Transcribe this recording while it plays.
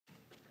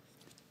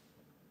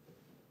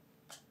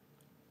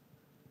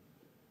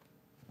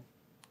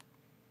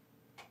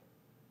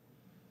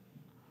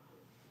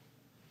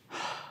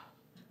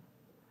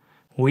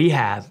we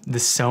have the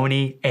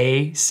Sony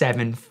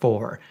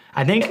A7IV.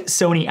 I think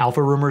Sony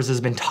Alpha Rumors has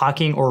been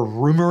talking or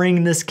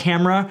rumoring this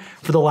camera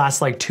for the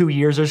last like 2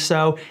 years or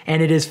so,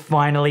 and it is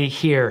finally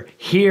here.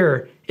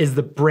 Here is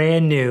the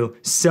brand new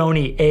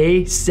Sony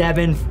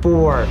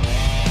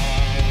A7IV.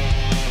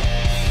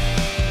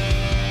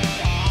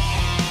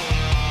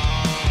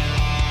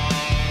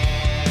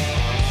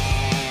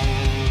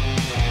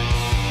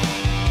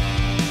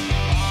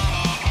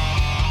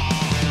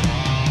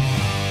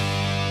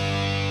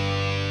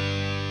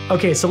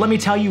 Okay, so let me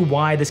tell you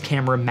why this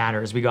camera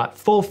matters. We got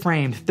full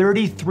frame,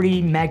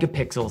 33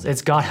 megapixels.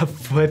 It's got a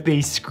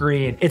flippy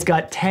screen. It's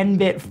got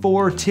 10-bit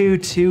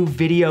 422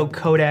 video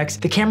codecs.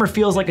 The camera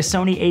feels like a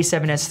Sony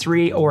A7S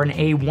III or an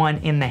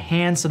A1 in the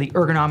hand, so the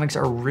ergonomics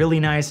are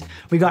really nice.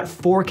 We got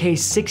 4K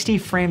 60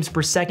 frames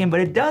per second, but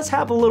it does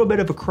have a little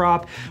bit of a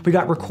crop. We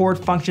got record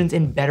functions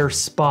in better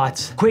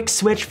spots. Quick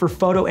switch for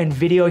photo and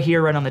video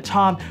here right on the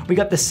top. We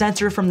got the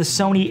sensor from the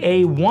Sony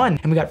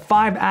A1, and we got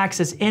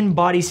 5-axis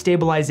in-body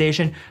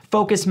stabilization,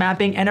 focus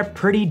mapping, and a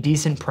pretty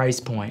decent price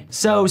point.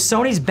 So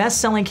Sony's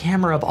best-selling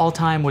camera of all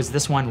time was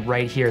this one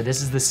right here.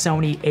 This is the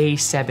Sony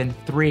A7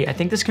 III. I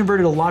think this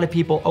converted a lot of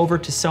people over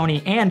to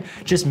Sony and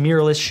just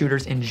mirrorless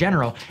shooters in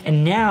general.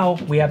 And now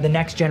we have the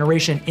next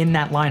generation in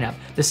that lineup,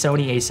 the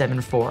Sony A7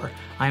 IV.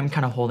 I'm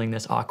kind of holding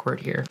this awkward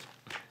here.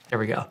 There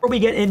we go. Before we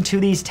get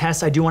into these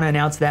tests, I do want to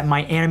announce that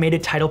my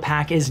animated title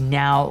pack is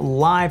now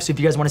live. So if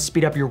you guys want to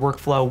speed up your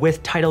workflow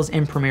with titles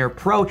in Premiere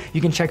Pro, you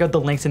can check out the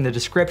links in the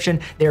description.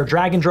 They are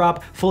drag and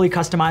drop, fully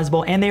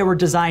customizable, and they were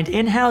designed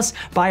in-house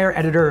by our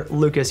editor,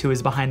 Lucas, who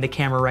is behind the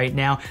camera right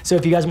now. So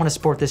if you guys want to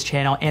support this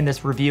channel and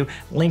this review,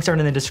 links are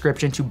in the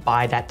description to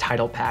buy that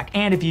title pack.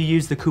 And if you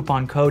use the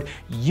coupon code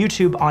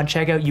YouTube on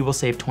checkout, you will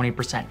save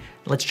 20%.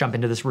 Let's jump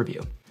into this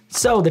review.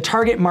 So the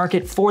target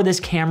market for this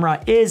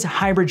camera is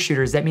hybrid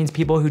shooters. That means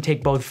people who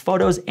take both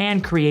photos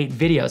and create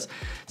videos.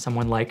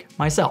 Someone like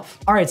myself.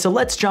 All right, so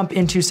let's jump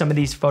into some of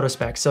these photo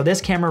specs. So this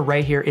camera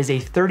right here is a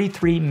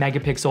 33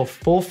 megapixel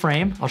full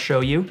frame. I'll show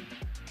you.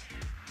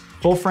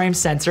 Full frame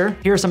sensor.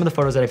 Here are some of the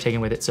photos that I've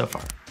taken with it so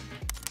far.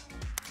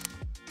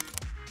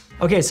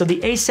 Okay, so the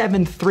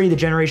A7 III, the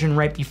generation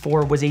right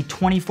before, was a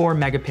 24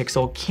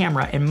 megapixel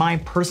camera. In my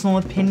personal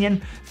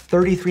opinion,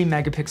 33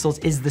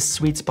 megapixels is the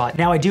sweet spot.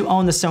 Now I do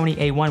own the Sony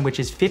A1, which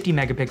is 50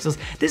 megapixels.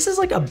 This is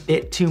like a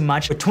bit too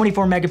much. With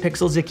 24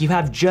 megapixels, like you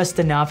have just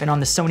enough. And on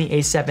the Sony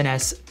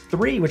A7S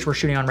III, which we're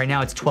shooting on right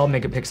now, it's 12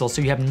 megapixels,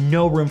 so you have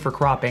no room for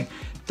cropping.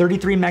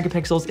 33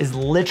 megapixels is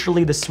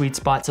literally the sweet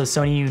spot, so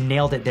Sony, you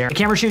nailed it there. The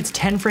camera shoots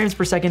 10 frames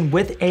per second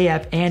with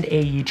AF and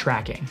AE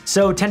tracking.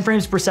 So 10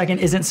 frames per second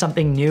isn't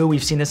something new.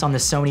 We've seen this on the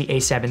Sony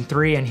A7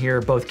 III, and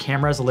here both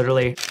cameras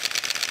literally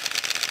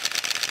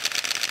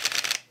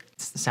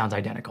sounds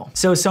identical.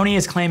 So Sony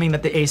is claiming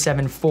that the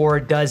A7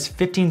 IV does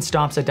 15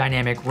 stops of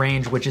dynamic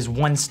range, which is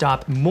 1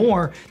 stop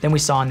more than we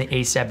saw in the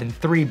A7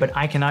 III, but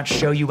I cannot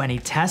show you any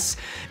tests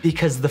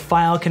because the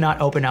file cannot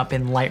open up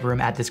in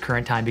Lightroom at this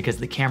current time because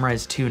the camera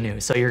is too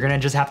new. So you're gonna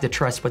just have to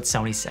trust what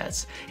Sony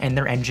says and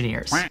their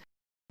engineers.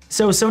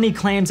 So Sony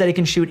claims that it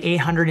can shoot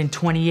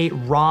 828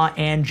 RAW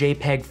and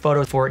JPEG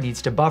photos before it needs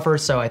to buffer.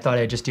 So I thought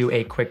I'd just do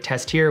a quick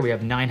test here. We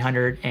have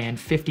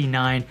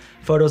 959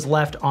 photos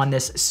left on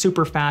this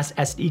super fast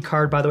SD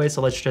card, by the way. So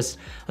let's just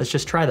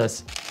try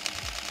this.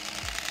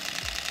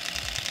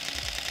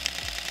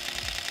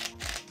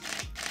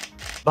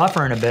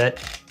 Buffering a bit.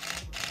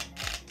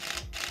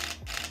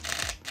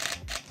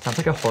 Sounds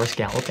like a horse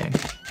galloping.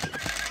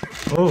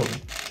 Oh,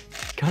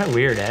 kind of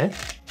weird, eh?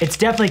 It's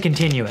definitely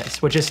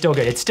continuous, which is still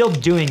good. It's still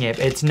doing it.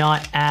 It's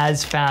not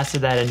as fast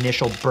as that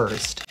initial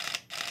burst.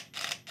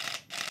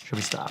 Should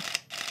we stop?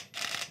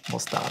 We'll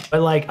stop.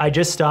 But like, I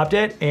just stopped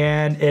it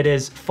and it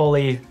is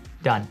fully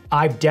done.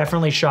 I've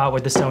definitely shot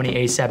with the Sony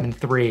A7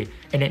 III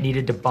and it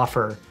needed to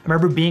buffer. I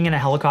remember being in a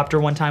helicopter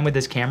one time with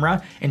this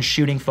camera and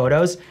shooting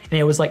photos and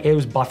it was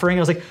buffering. I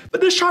was like, but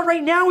this shot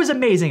right now is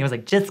amazing. I was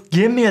like, just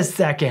give me a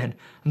second.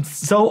 I'm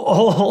so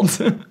old.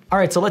 All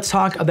right, so let's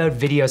talk about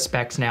video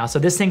specs now. So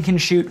this thing can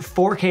shoot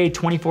 4K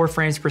 24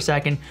 frames per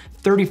second,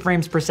 30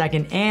 frames per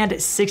second, and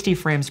 60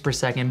 frames per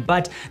second.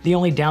 But the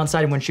only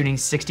downside when shooting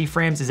 60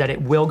 frames is that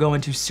it will go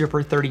into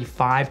Super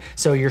 35,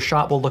 so your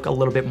shot will look a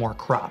little bit more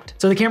cropped.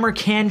 So the camera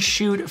can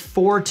shoot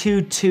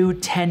 422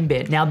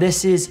 10-bit. Now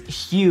this is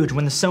huge.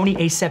 When the Sony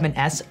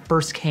A7S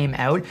first came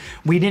out,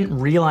 we didn't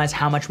realize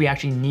how much we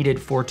actually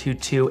needed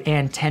 422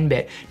 and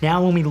 10-bit.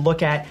 Now when we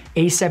look at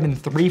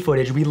A7 III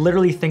footage, we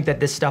literally think that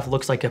this stuff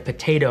looks like a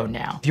potato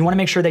now. If you want to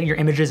make sure that your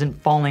image isn't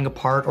falling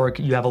apart or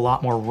you have a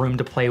lot more room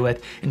to play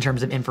with in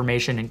terms of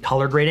information and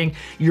color grading,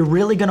 you're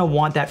really going to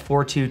want that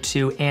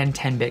 422 and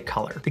 10-bit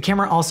color. The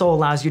camera also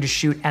allows you to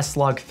shoot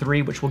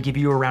S-Log3, which will give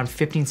you around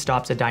 15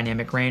 stops of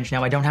dynamic range.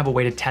 Now I don't have a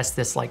way to test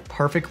this like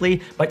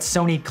perfectly, but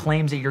Sony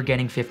claims that you're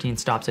getting 15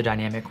 stops of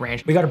dynamic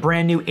range. We got a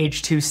brand new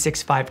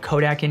H.265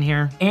 codec in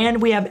here,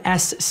 and we have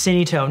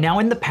S-Cinito. Now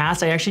in the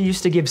past, I actually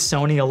used to give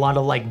Sony a lot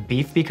of like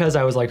beef because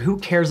I was like, who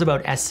cares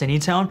about S-Cinito?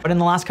 Cinetone, but in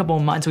the last couple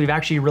of months, we've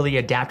actually really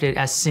adapted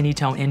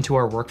S-Cinetone into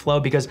our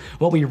workflow because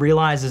what we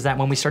realized is that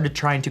when we started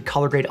trying to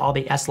color grade all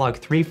the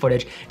S-Log3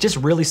 footage, it just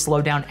really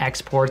slowed down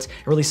exports,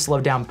 it really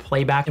slowed down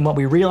playback. And what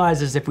we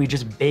realized is if we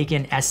just bake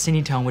in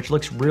S-Cinetone, which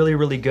looks really,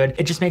 really good,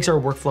 it just makes our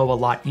workflow a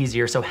lot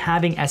easier. So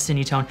having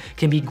S-Cinetone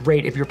can be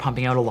great if you're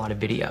pumping out a lot of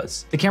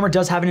videos. The camera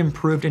does have an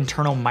improved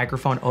internal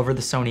microphone over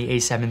the Sony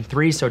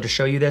A7IV. So to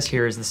show you this,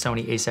 here is the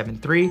Sony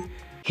A7IV.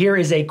 Here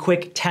is a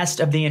quick test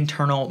of the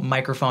internal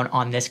microphone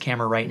on this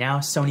camera right now,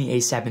 Sony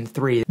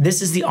A7IV.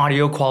 This is the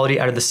audio quality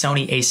out of the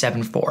Sony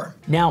A74.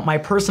 Now, my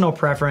personal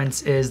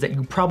preference is that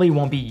you probably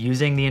won't be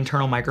using the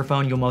internal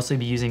microphone. You'll mostly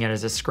be using it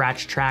as a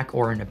scratch track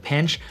or in a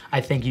pinch.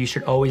 I think you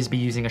should always be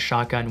using a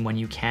shotgun when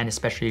you can,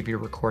 especially if you're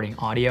recording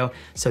audio.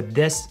 So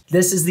this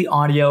is the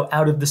audio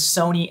out of the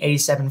Sony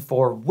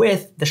A74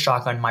 with the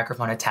shotgun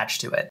microphone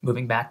attached to it.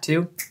 Moving back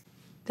to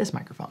this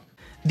microphone.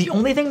 The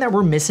only thing that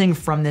we're missing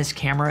from this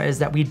camera is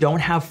that we don't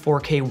have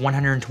 4K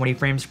 120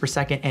 frames per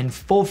second and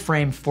full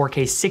frame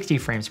 4K 60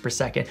 frames per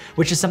second,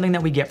 which is something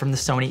that we get from the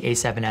Sony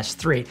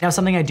A7S III. Now,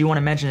 something I do want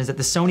to mention is that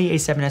the Sony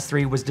A7S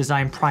III was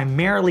designed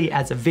primarily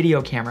as a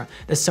video camera.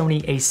 The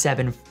Sony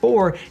A7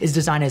 IV is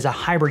designed as a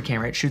hybrid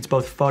camera. It shoots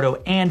both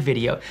photo and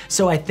video.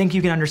 So I think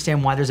you can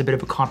understand why there's a bit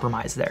of a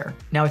compromise there.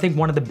 Now, I think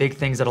one of the big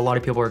things that a lot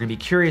of people are going to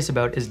be curious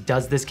about is,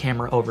 does this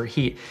camera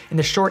overheat? And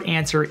the short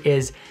answer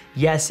is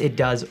yes, it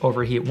does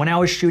overheat. When I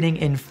was shooting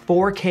in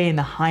 4K in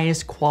the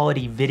highest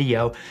quality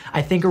video,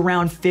 I think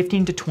around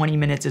 15 to 20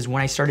 minutes is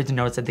when I started to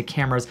notice that the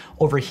camera's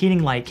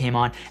overheating light came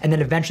on, and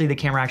then eventually the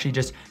camera actually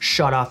just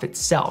shut off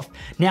itself.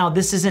 Now,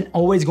 this isn't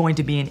always going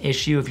to be an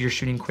issue if you're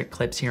shooting quick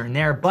clips here and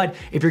there, but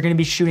if you're gonna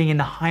be shooting in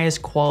the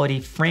highest quality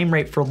frame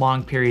rate for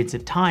long periods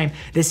of time,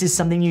 this is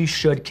something you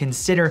should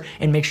consider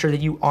and make sure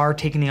that you are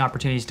taking the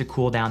opportunities to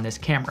cool down this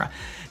camera.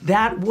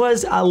 That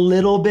was a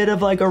little bit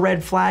of like a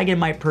red flag in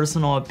my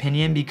personal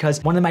opinion,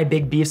 because one of my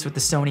big beefs with the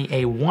Sony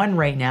A1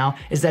 right now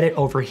is that it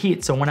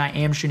overheats. So when I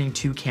am shooting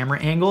two camera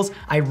angles,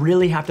 I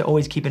really have to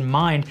always keep in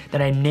mind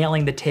that I'm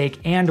nailing the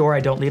take and or I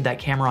don't leave that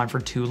camera on for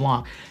too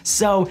long.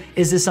 So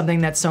is this something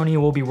that Sony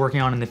will be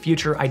working on in the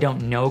future? I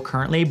don't know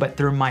currently, but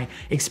through my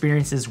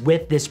experiences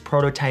with this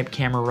prototype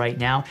camera right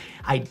now,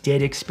 I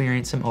did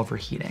experience some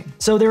overheating.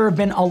 So there have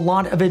been a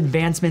lot of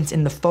advancements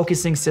in the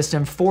focusing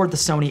system for the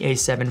Sony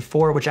A7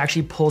 IV, which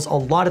actually pulls a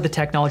lot of the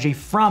technology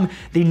from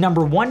the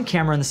 #1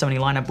 camera in the Sony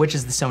lineup, which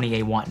is the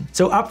Sony A1.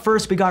 So up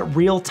first, we got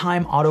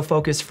real-time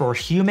autofocus for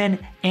human,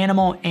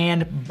 animal,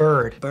 and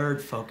bird.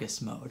 Bird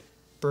focus mode.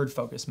 Bird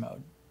focus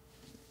mode.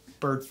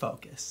 Bird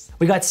focus.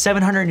 We got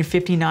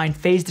 759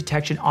 phase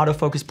detection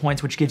autofocus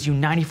points, which gives you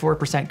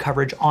 94%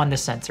 coverage on the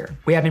sensor.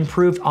 We have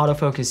improved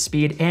autofocus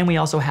speed, and we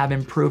also have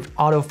improved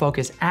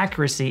autofocus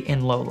accuracy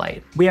in low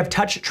light. We have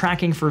touch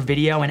tracking for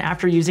video, and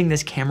after using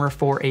this camera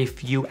for a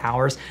few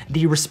hours,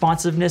 the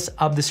responsiveness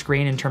of the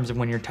screen in terms of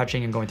when you're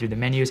touching and going through the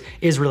menus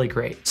is really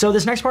great. So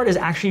this next part is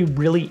actually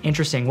really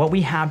interesting. What we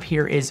have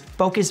here is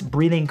focus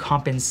breathing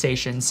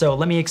compensation. So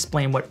let me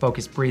explain what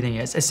focus breathing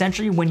is.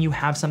 Essentially, when you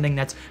have something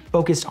that's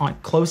focused on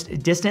close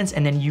distance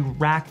and then you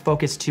rack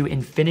focus to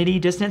infinity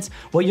distance,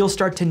 what you'll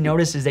start to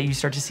notice is that you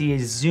start to see a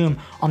zoom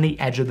on the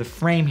edge of the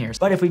frame here.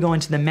 But if we go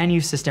into the menu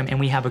system and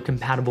we have a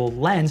compatible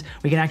lens,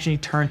 we can actually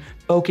turn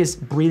focus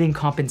breathing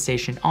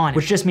compensation on,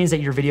 which just means that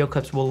your video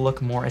clips will look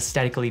more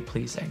aesthetically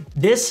pleasing.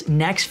 This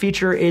next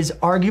feature is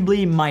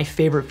arguably my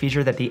favorite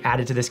feature that they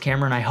added to this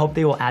camera, and I hope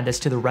they will add this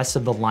to the rest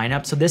of the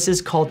lineup. So this is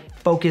called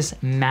focus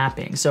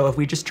mapping. So if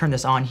we just turn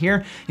this on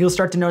here, you'll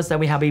start to notice that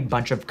we have a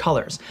bunch of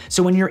colors.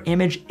 So when your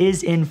image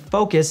is in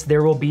focus,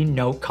 there will be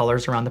no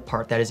colors around the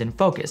part that is in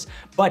focus.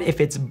 But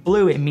if it's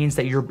blue, it means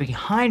that you're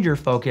behind your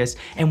focus,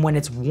 and when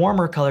it's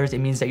warmer colors, it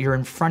means that you're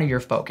in front of your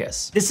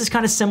focus. This is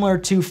kind of similar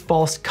to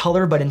false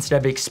color, but instead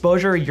of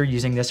exposure, you're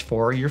using this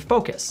for your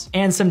focus.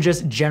 And some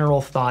just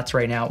general thoughts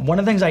right now. One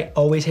of the things I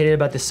always hated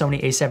about the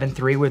Sony A7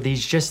 III were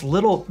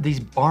these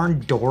barn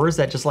doors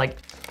that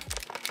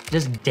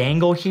just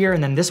dangle here,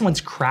 and then this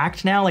one's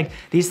cracked now. Like,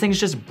 these things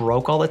just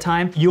broke all the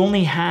time. You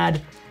only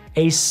had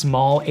a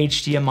small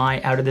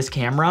HDMI out of this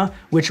camera,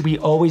 which we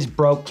always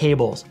broke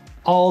cables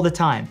all the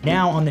time.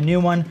 Now on the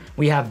new one,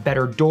 we have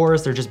better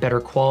doors. They're just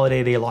better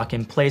quality. They lock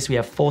in place. We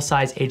have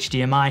full-size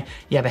HDMI.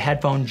 You have a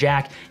headphone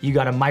jack. You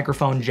got a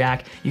microphone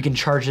jack. You can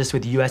charge this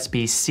with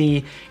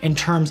USB-C. In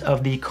terms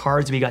of the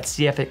cards, we got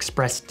CF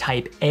Express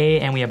Type A,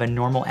 and we have a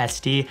normal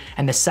SD,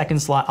 and the second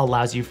slot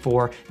allows you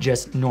for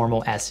just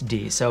normal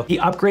SD. So the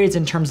upgrades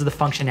in terms of the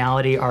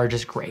functionality are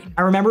just great.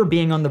 I remember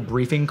being on the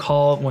briefing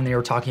call when they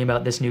were talking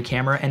about this new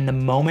camera, and the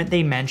moment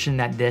they mentioned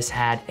that this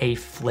had a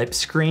flip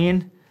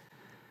screen,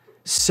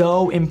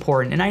 so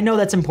important. And I know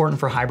that's important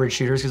for hybrid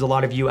shooters because a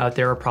lot of you out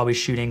there are probably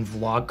shooting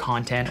vlog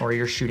content or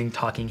you're shooting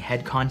talking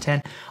head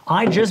content.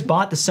 I just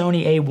bought the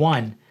Sony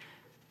A1.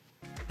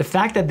 The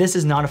fact that this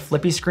is not a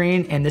flippy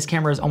screen and this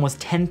camera is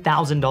almost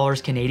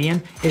 $10,000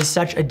 Canadian is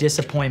such a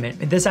disappointment.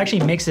 This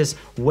actually makes this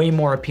way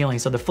more appealing.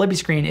 So the flippy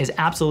screen is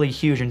absolutely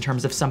huge in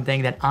terms of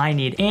something that I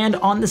need. And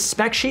on the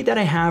spec sheet that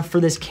I have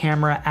for this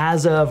camera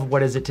as of,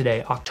 what is it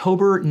today?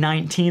 October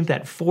 19th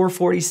at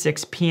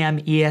 4:46 p.m.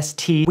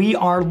 EST, we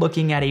are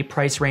looking at a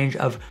price range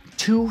of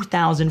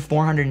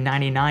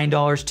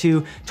 $2,499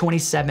 to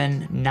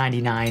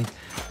 $2,799.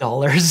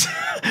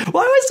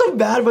 Why am I so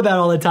bad with that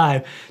all the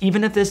time?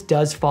 Even if this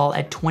does fall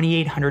at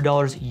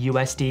 $2,800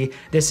 USD,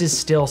 this is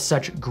still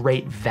such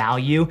great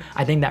value.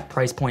 I think that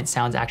price point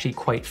sounds actually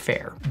quite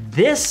fair.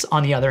 This,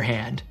 on the other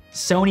hand,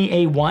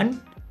 Sony A1,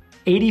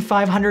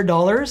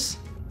 $8,500?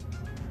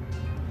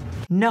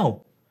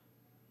 No.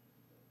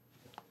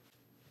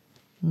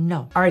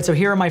 No. All right, so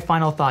here are my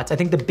final thoughts. I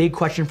think the big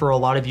question for a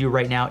lot of you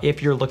right now,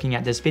 if you're looking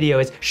at this video,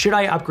 is should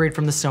I upgrade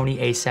from the Sony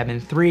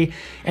A7 III?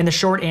 And the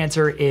short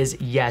answer is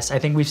yes. I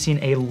think we've seen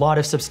a lot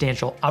of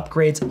substantial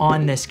upgrades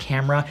on this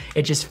camera.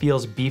 It just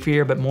feels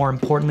beefier, but more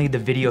importantly, the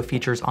video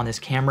features on this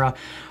camera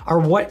are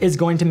what is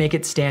going to make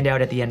it stand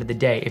out at the end of the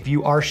day. If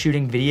you are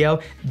shooting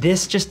video,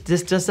 this just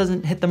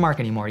doesn't hit the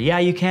mark anymore. Yeah,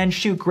 you can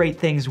shoot great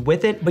things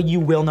with it, but you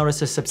will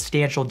notice a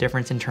substantial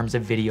difference in terms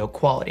of video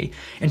quality.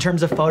 In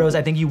terms of photos,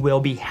 I think you will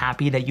be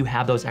happy that you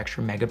have those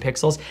extra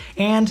megapixels,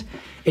 and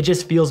it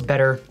just feels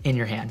better in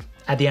your hand.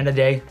 At the end of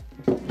the day,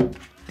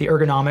 the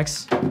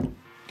ergonomics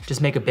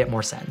just make a bit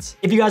more sense.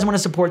 If you guys wanna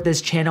support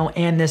this channel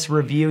and this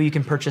review, you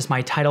can purchase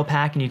my title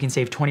pack and you can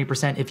save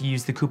 20% if you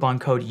use the coupon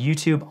code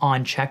YouTube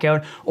on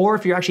checkout. Or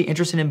if you're actually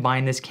interested in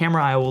buying this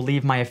camera, I will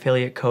leave my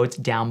affiliate codes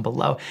down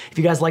below. If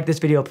you guys like this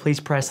video, please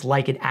press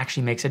like. It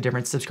actually makes a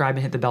difference. Subscribe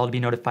and hit the bell to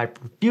be notified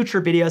for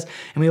future videos,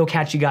 and we will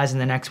catch you guys in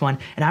the next one.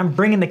 And I'm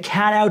bringing the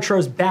cat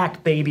outros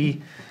back,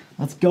 baby.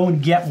 Let's go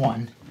and get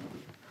one.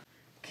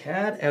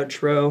 Cat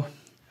outro.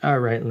 All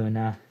right,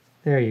 Luna,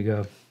 there you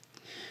go.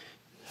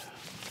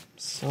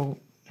 So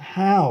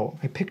how?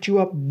 I picked you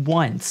up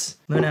once.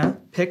 Luna,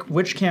 pick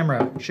which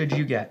camera should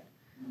you get?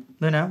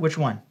 Luna, which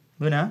one?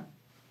 Luna?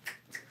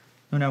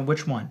 Luna,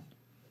 which one?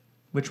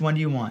 Which one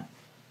do you want?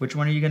 Which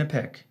one are you gonna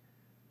pick?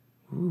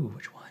 Ooh,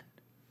 which one?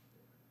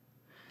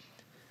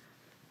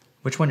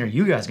 Which one are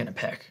you guys gonna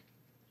pick?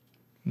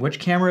 Which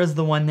camera is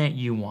the one that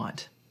you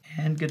want?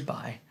 And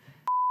goodbye.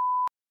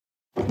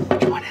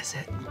 Which one is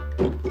it?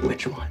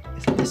 Which one?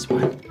 Is it this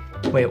one?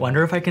 Wait,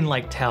 wonder if I can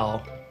like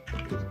tell.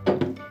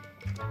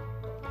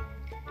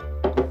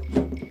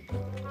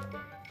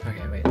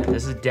 Okay, wait,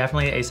 this is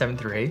definitely A7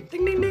 III.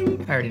 Ding, ding,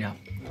 ding. I already know.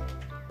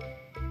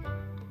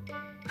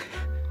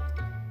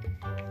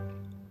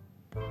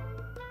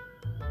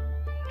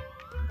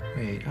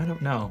 Wait, I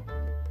don't know.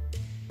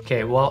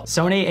 Okay, well,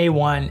 Sony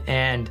A1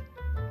 and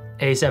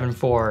A7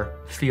 IV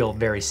feel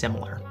very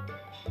similar.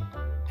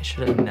 I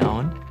should have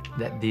known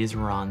that these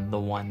were on the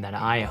one that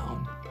I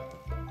own.